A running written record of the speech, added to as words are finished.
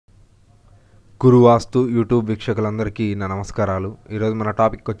గురువాస్తు YouTube వీక్షకులందరికీ నా నమస్కారాలు. ఈరోజు మన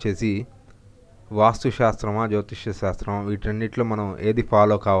టాపిక్ వచ్చేసి వాస్తు శాస్త్రమా జ్యోతిష్య శాస్త్రమా వీటన్నిటిలో మనం ఏది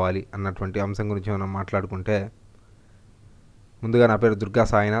ఫాలో కావాలి అన్నటువంటి అంశం గురించి మనం మాట్లాడుకుంటే, ముందుగా నా పేరు దుర్గా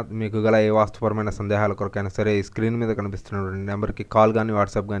సాయినాథ్. మీకు గల ఏ వాస్తుపరమైన సందేహాల కొరకైనా సరే ఈ స్క్రీన్ మీద కనిపిస్తున్నటువంటి నెంబర్కి కాల్ కానీ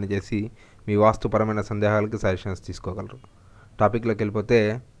వాట్సాప్ కానీ చేసి మీ వాస్తుపరమైన సందేహాలకి సజెషన్స్ తీసుకోగలరు. టాపిక్లోకి వెళ్ళిపోతే,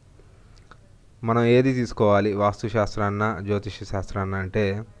 మనం ఏది తీసుకోవాలి వాస్తు శాస్త్రాన్న జ్యోతిష్య శాస్త్రాన్న అంటే,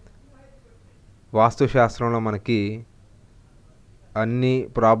 వాస్తు శాస్త్రంలో మనకి అన్ని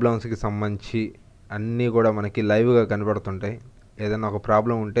ప్రాబ్లమ్స్కి సంబంధించి అన్నీ కూడా మనకి లైవ్గా కనబడుతుంటాయి. ఏదైనా ఒక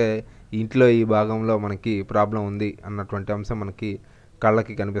ప్రాబ్లం ఉంటే ఇంట్లో ఈ భాగంలో మనకి ప్రాబ్లం ఉంది అన్నటువంటి అంశం మనకి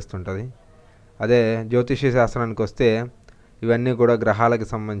కళ్ళకి కనిపిస్తుంటుంది. అదే జ్యోతిష్య శాస్త్రానికి వస్తే ఇవన్నీ కూడా గ్రహాలకు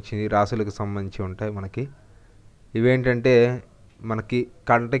సంబంధించి రాశులకు సంబంధించి ఉంటాయి. మనకి ఇవేంటంటే మనకి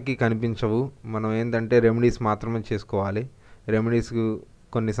కంటికి కనిపించవు. మనం ఏంటంటే రెమెడీస్ మాత్రమే చేసుకోవాలి. రెమెడీస్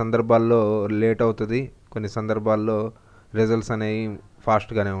కొన్ని సందర్భాల్లో లేట్ అవుతుంది, కొన్ని సందర్భాల్లో రిజల్ట్స్ అనేవి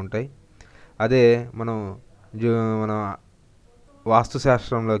ఫాస్ట్గానే ఉంటాయి. అదే మన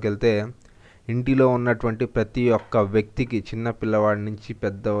వాస్తుశాస్త్రంలోకి వెళ్తే ఇంటిలో ఉన్నటువంటి ప్రతి ఒక్క వ్యక్తికి, చిన్న పిల్లవాడి నుంచి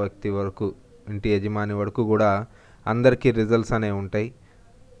పెద్ద వ్యక్తి వరకు, ఇంటి యజమాని వరకు కూడా అందరికీ రిజల్ట్స్ అనేవి ఉంటాయి.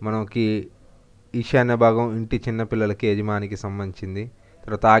 మనకి ఈశాన్య భాగం ఇంటి చిన్నపిల్లలకి యజమానికి సంబంధించింది,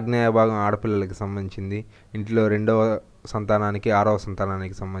 తర్వాత ఆగ్నేయ భాగం ఆడపిల్లలకి సంబంధించింది, ఇంటిలో రెండవ సంతానానికి ఆరవ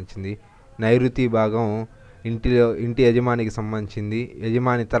సంతానానికి సంబంధించింది, నైరుతి భాగం ఇంటి యజమానికి సంబంధించింది,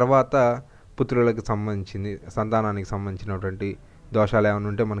 యజమాని తర్వాత పుత్రులకు సంబంధించింది, సంతానానికి సంబంధించినటువంటి దోషాలు ఏమైనా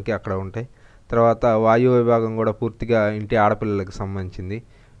ఉంటే మనకి అక్కడ ఉంటాయి. తర్వాత వాయువ్య విభాగం కూడా పూర్తిగా ఇంటి ఆడపిల్లలకు సంబంధించింది.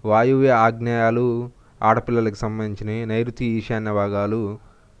 వాయువ్య ఆగ్నేయాలు ఆడపిల్లలకు సంబంధించినవి, నైరుతి ఈశాన్య భాగాలు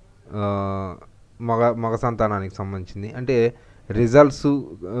మగ సంతానానికి సంబంధించింది. అంటే రిజల్ట్స్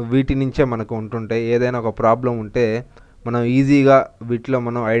వీటి నుంచే మనకు ఉంటుంటాయి. ఏదైనా ఒక ప్రాబ్లం ఉంటే మనం ఈజీగా వీటిలో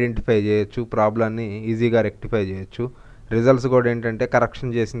మనం ఐడెంటిఫై చేయొచ్చు, ప్రాబ్లమ్ని ఈజీగా రెక్టిఫై చేయొచ్చు. రిజల్ట్స్ కూడా ఏంటంటే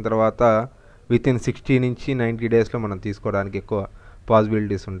కరెక్షన్ చేసిన తర్వాత వితిన్ 60 నుంచి 90 డేస్లో మనం తీసుకోవడానికి ఎక్కువ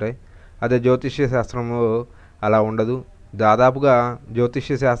పాసిబిలిటీస్ ఉంటాయి. అదే జ్యోతిష్య శాస్త్రంలో అలా ఉండదు. దాదాపుగా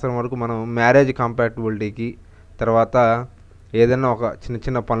జ్యోతిష్య శాస్త్రం వరకు మనం మ్యారేజ్ కంపాటబిలిటీకి, తర్వాత ఏదైనా ఒక చిన్న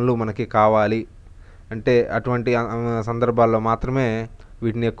చిన్న పనులు మనకి కావాలి అంటే అటువంటి సందర్భాల్లో మాత్రమే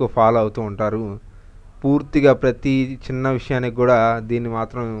వీటిని ఎక్కువ ఫాలో అవుతూ ఉంటారు. పూర్తిగా ప్రతి చిన్న విషయానికి కూడా దీన్ని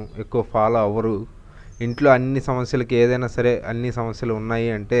మాత్రం ఎక్కువ ఫాలో అవ్వరు. ఇంట్లో అన్ని సమస్యలకి ఏదైనా సరే అన్ని సమస్యలు ఉన్నాయి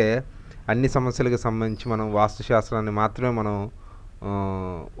అంటే అన్ని సమస్యలకు సంబంధించి మనం వాస్తుశాస్త్రాన్ని మాత్రమే మనం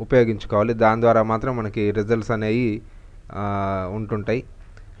ఉపయోగించుకోవాలి. దాని ద్వారా మాత్రం మనకి రిజల్ట్స్ అనేవి ఉంటుంటాయి,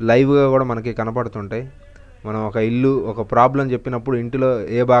 లైవ్గా కూడా మనకి కనపడుతుంటాయి. మనం ఒక ప్రాబ్లం చెప్పినప్పుడు ఇంటిలో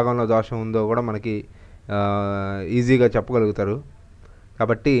ఏ భాగంలో దోషం ఉందో కూడా మనకి ఈజీగా చెప్పగలుగుతారు.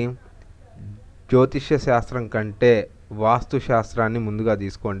 కాబట్టి జ్యోతిష్య శాస్త్రం కంటే వాస్తు శాస్త్రాన్ని ముందుగా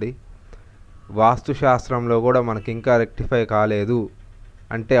తీసుకోండి. వాస్తు శాస్త్రంలో కూడా మనకి ఇంకా రెక్టిఫై కాలేదు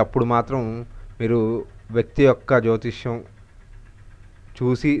అంటే అప్పుడు మాత్రం మీరు వ్యక్తి యొక్క జ్యోతిష్యం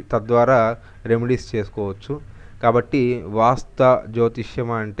చూసి తద్వారా రెమెడీస్ చేసుకోవచ్చు. కాబట్టి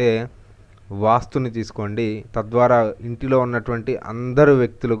జ్యోతిష్యం అంటే వాస్తుని తీసుకోండి. తద్వారా ఇంటిలో ఉన్నటువంటి అందరు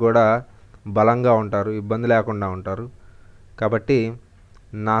వ్యక్తులు కూడా బలంగా ఉంటారు, ఇబ్బంది లేకుండా ఉంటారు. కాబట్టి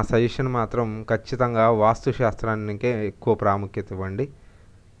నా సజెషన్ మాత్రం ఖచ్చితంగా వాస్తుశాస్త్రానికే ఎక్కువ ప్రాముఖ్యత ఇవ్వండి.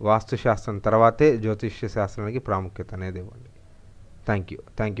 వాస్తుశాస్త్రం తర్వాతే జ్యోతిష్య శాస్త్రానికి ప్రాముఖ్యత అనేది ఇవ్వండి.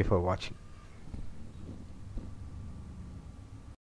 Thank you for watching.